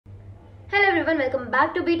Hello everyone, welcome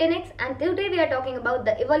back to B10X, and today we are talking about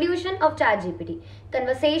the evolution of ChatGPT.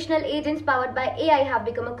 Conversational agents powered by AI have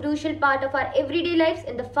become a crucial part of our everyday lives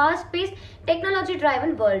in the fast-paced,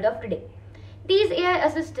 technology-driven world of today. These AI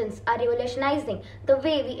assistants are revolutionizing the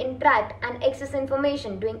way we interact and access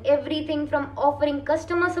information, doing everything from offering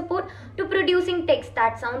customer support to producing text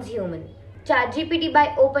that sounds human. ChatGPT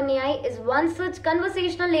by OpenAI is one such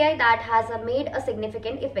conversational AI that has made a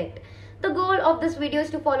significant effect. The goal of this video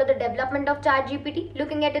is to follow the development of ChatGPT,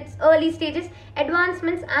 looking at its early stages,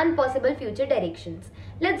 advancements and possible future directions.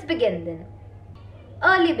 Let's begin then.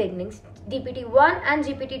 Early beginnings, GPT-1 and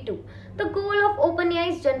GPT-2. The goal of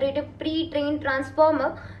OpenAI's generative pre-trained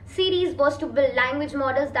transformer series was to build language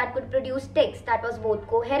models that could produce text that was both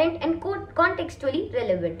coherent and contextually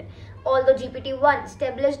relevant. Although GPT-1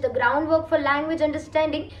 established the groundwork for language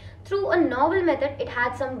understanding through a novel method, it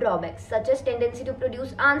had some drawbacks, such as tendency to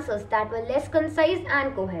produce answers that were less concise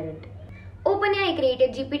and coherent. OpenAI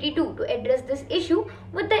created GPT-2 to address this issue.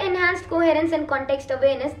 With the enhanced coherence and context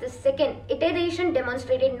awareness, the second iteration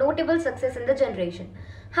demonstrated notable success in the generation.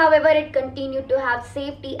 However, it continued to have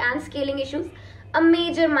safety and scaling issues. A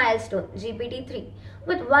major milestone, GPT-3.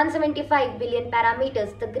 With 175 billion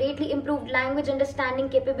parameters, the greatly improved language understanding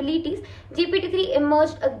capabilities, GPT-3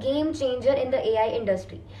 emerged a game changer in the AI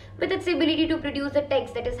industry. With its ability to produce a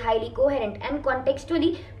text that is highly coherent and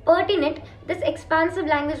contextually pertinent, this expansive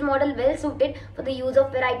language model well suited for the use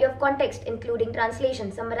of variety of context, including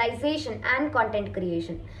translation, summarization, and content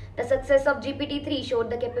creation. The success of GPT-3 showed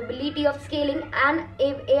the capability of scaling an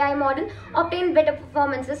AI model, obtained better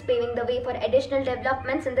performances, paving the way for additional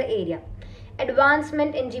developments in the area.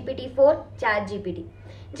 Advancement in GPT-4, ChatGPT.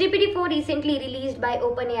 GPT-4 recently released by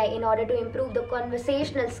OpenAI in order to improve the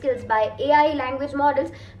conversational skills by AI language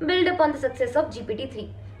models built upon the success of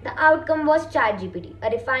GPT-3. The outcome was ChatGPT,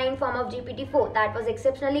 a refined form of GPT-4 that was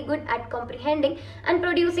exceptionally good at comprehending and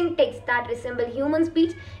producing text that resemble human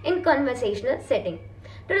speech in conversational setting.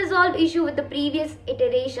 To resolve issue with the previous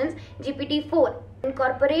iterations, GPT-4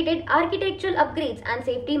 incorporated architectural upgrades and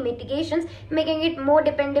safety mitigations, making it more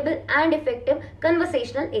dependable and effective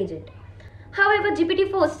conversational agent. However,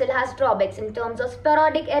 GPT-4 still has drawbacks in terms of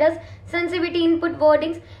sporadic errors, sensitivity input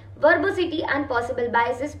wordings, verbosity and possible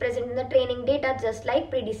biases present in the training data, just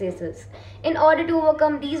like predecessors. In order to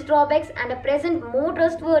overcome these drawbacks and a present more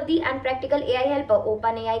trustworthy and practical AI helper,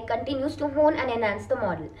 OpenAI continues to hone and enhance the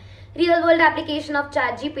model. Real-world application of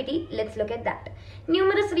ChatGPT, let's look at that.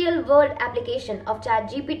 Numerous real-world applications of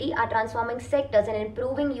ChatGPT are transforming sectors and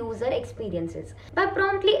improving user experiences. By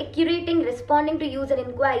promptly accurating responding to user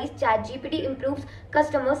inquiries, ChatGPT improves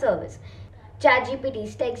customer service.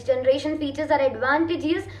 ChatGPT's text generation features are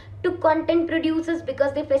advantageous to content producers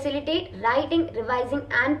because they facilitate writing, revising,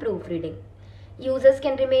 and proofreading. Users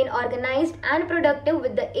can remain organized and productive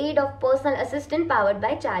with the aid of personal assistant powered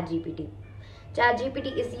by ChatGPT.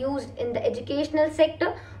 ChatGPT is used in the educational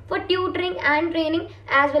sector for tutoring and training,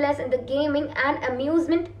 as well as in the gaming and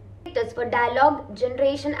amusement sectors for dialogue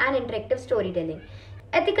generation and interactive storytelling.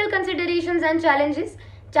 Ethical considerations and challenges.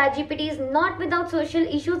 ChatGPT is not without social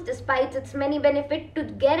issues despite its many benefits. To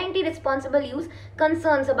guarantee responsible use,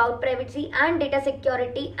 concerns about privacy and data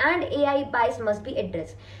security and AI bias must be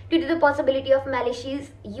addressed. Due to the possibility of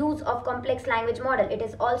malicious use of complex language model, it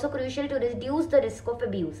is also crucial to reduce the risk of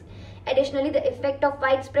abuse. Additionally, the effect of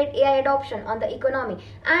widespread AI adoption on the economy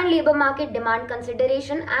and labor market demand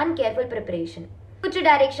consideration and careful preparation. Future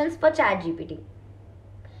directions for ChatGPT.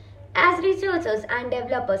 As researchers and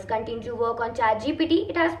developers continue to work on ChatGPT,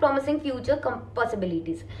 it has promising future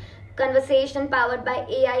possibilities. Conversation powered by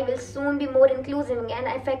AI will soon be more inclusive and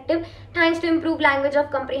effective thanks to improved language of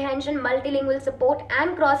comprehension, multilingual support,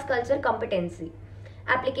 and cross-cultural competency.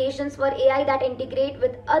 Applications for AI that integrate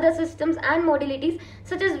with other systems and modalities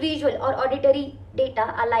such as visual or auditory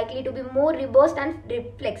data are likely to be more robust and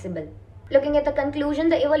flexible. Looking at the conclusion,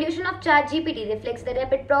 the evolution of ChatGPT reflects the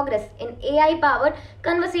rapid progress in AI-powered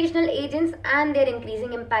conversational agents and their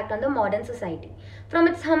increasing impact on the modern society. From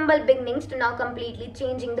its humble beginnings to now completely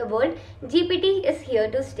changing the world, GPT is here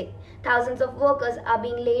to stay. Thousands of workers are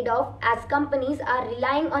being laid off as companies are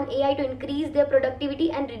relying on AI to increase their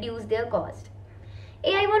productivity and reduce their cost.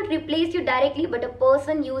 AI won't replace you directly, but a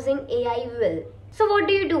person using AI will. So what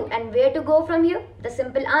do you do and where to go from here? The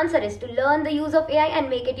simple answer is to learn the use of AI and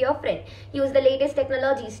make it your friend. Use the latest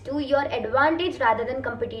technologies to your advantage rather than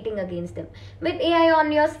competing against them. With AI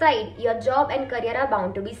on your side, your job and career are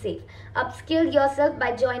bound to be safe. Upskill yourself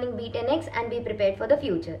by joining B10X and be prepared for the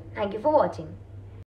future. Thank you for watching.